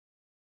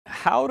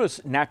how does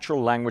natural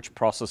language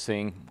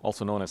processing,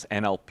 also known as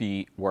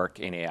NLP, work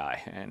in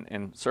AI?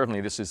 And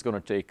certainly this is going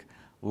to take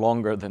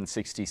longer than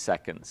 60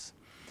 seconds.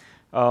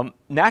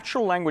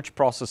 Natural language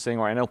processing,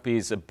 or NLP,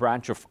 is a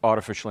branch of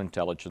artificial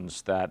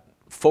intelligence that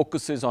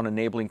focuses on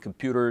enabling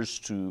computers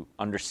to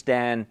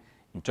understand,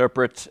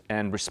 interpret,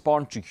 and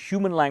respond to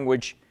human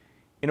language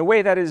in a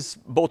way that is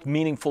both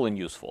meaningful and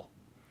useful.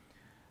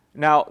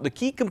 Now, the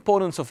key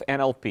components of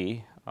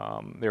NLP,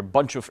 there are a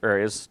bunch of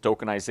areas: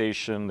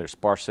 tokenization, there's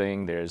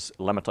parsing, there's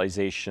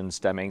lemmatization,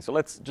 stemming. So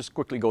let's just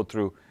quickly go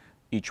through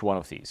each one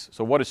of these.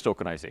 So what is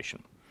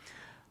tokenization?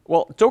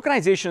 Well,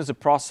 tokenization is a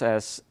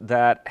process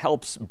that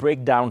helps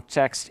break down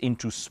text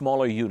into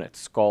smaller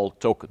units called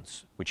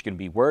tokens, which can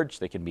be words,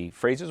 they can be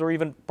phrases, or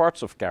even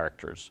parts of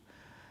characters.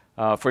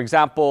 For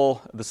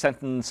example, the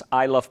sentence,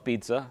 "I love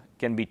pizza,"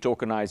 can be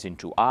tokenized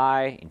into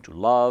I, into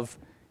love,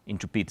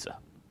 into pizza.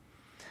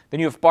 Then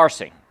you have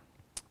parsing.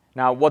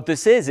 Now, what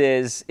this is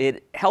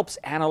it helps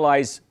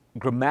analyze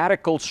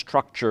grammatical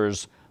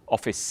structures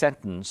of a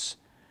sentence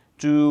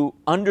to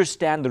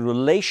understand the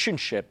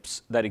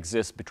relationships that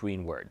exist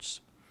between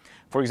words.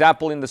 For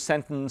example, in the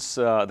sentence,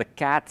 "the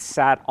cat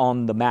sat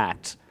on the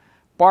mat,"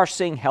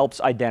 parsing helps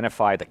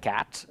identify the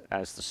cat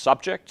as the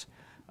subject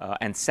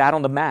and "sat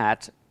on the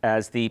mat"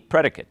 as the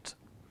predicate.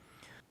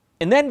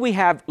 And then we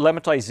have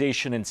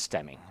lemmatization and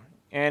stemming.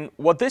 And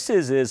what this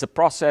is a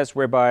process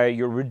whereby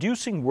you're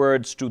reducing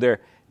words to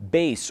their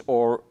base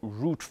or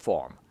root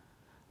form.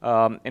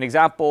 An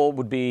example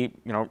would be,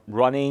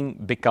 running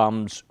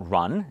becomes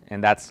run,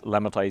 and that's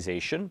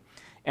lemmatization.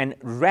 And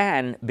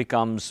ran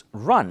becomes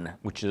run,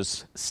 which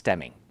is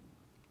stemming.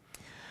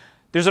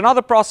 There's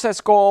another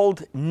process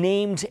called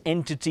named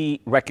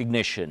entity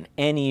recognition,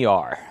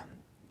 NER.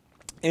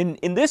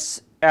 In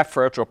this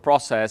effort or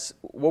process,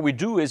 what we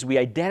do is we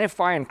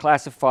identify and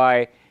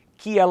classify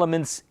key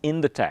elements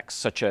in the text,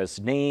 such as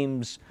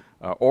names,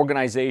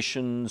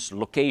 organizations,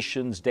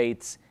 locations,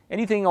 dates,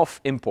 anything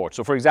of import.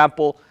 So for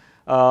example,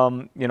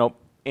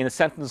 in a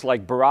sentence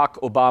like "Barack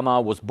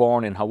Obama was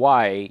born in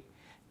Hawaii,"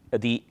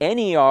 the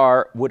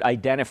NER would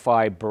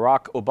identify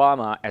Barack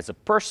Obama as a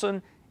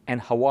person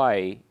and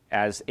Hawaii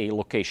as a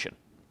location.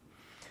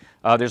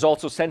 There's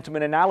also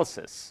sentiment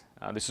analysis.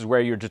 This is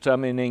where you're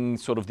determining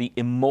sort of the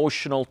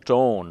emotional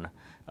tone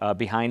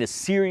behind a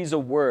series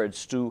of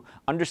words to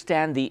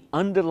understand the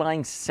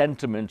underlying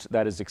sentiment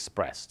that is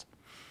expressed.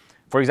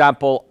 For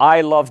example,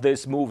 "I love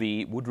this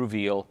movie" would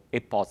reveal a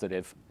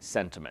positive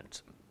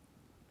sentiment.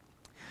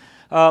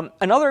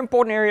 Another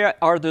important area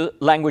are the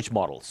language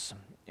models.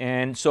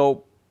 And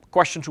so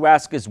question to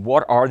ask is,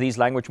 what are these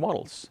language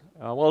models?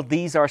 Well,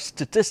 these are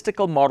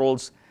statistical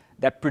models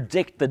that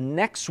predict the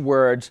next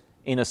word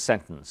in a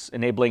sentence,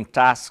 enabling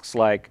tasks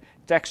like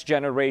text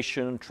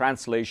generation,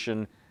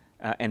 translation,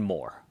 and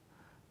more.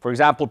 For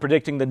example,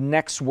 predicting the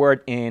next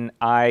word in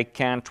 "I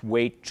can't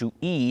wait to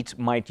eat"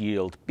 might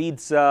yield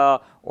pizza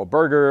or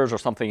burgers or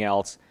something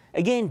else,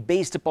 again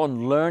based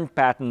upon learned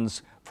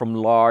patterns from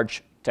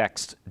large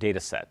text data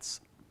sets.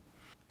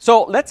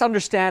 So let's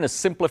understand a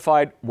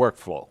simplified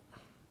workflow.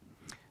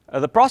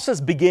 The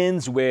process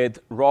begins with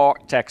raw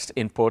text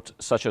input,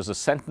 such as a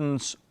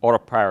sentence or a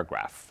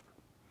paragraph.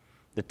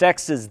 The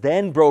text is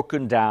then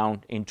broken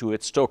down into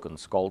its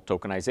tokens, called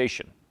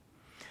tokenization.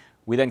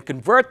 We then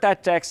convert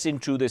that text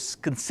into this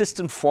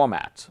consistent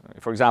format.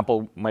 For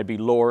example, might be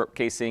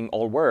lowercasing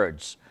all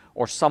words,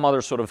 or some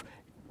other sort of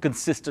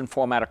consistent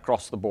format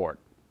across the board.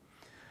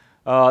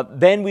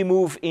 Then we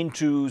move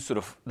into sort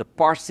of the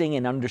parsing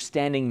and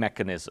understanding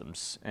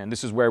mechanisms. And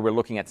this is where we're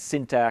looking at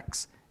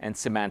syntax and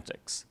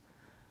semantics.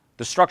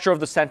 The structure of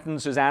the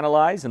sentence is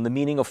analyzed, and the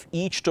meaning of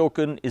each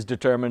token is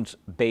determined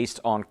based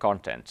on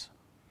content.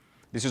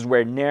 This is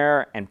where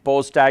ner and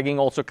pose tagging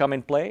also come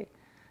in play.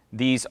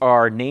 These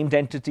are named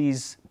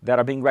entities that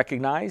are being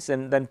recognized,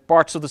 and then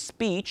parts of the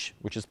speech,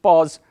 which is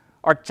pause,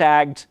 are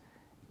tagged,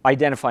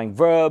 identifying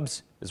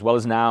verbs as well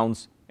as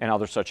nouns and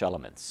other such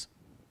elements.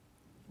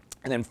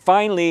 And then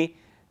finally,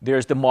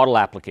 there's the model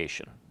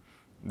application.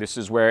 This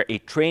is where a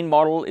trained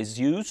model is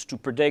used to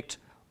predict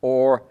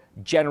or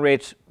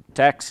generate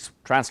text,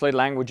 translate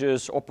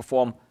languages, or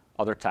perform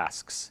other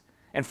tasks.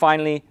 And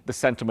finally, the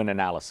sentiment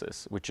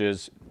analysis, which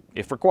is,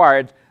 if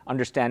required,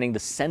 understanding the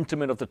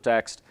sentiment of the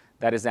text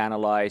that is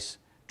analyzed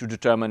to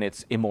determine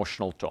its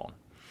emotional tone.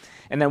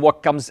 And then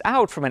what comes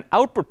out from an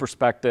output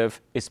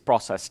perspective is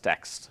processed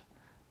text.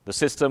 The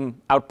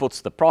system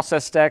outputs the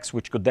processed text,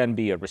 which could then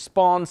be a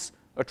response,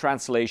 a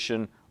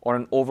translation, or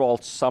an overall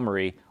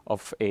summary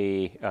of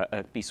a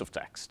piece of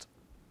text.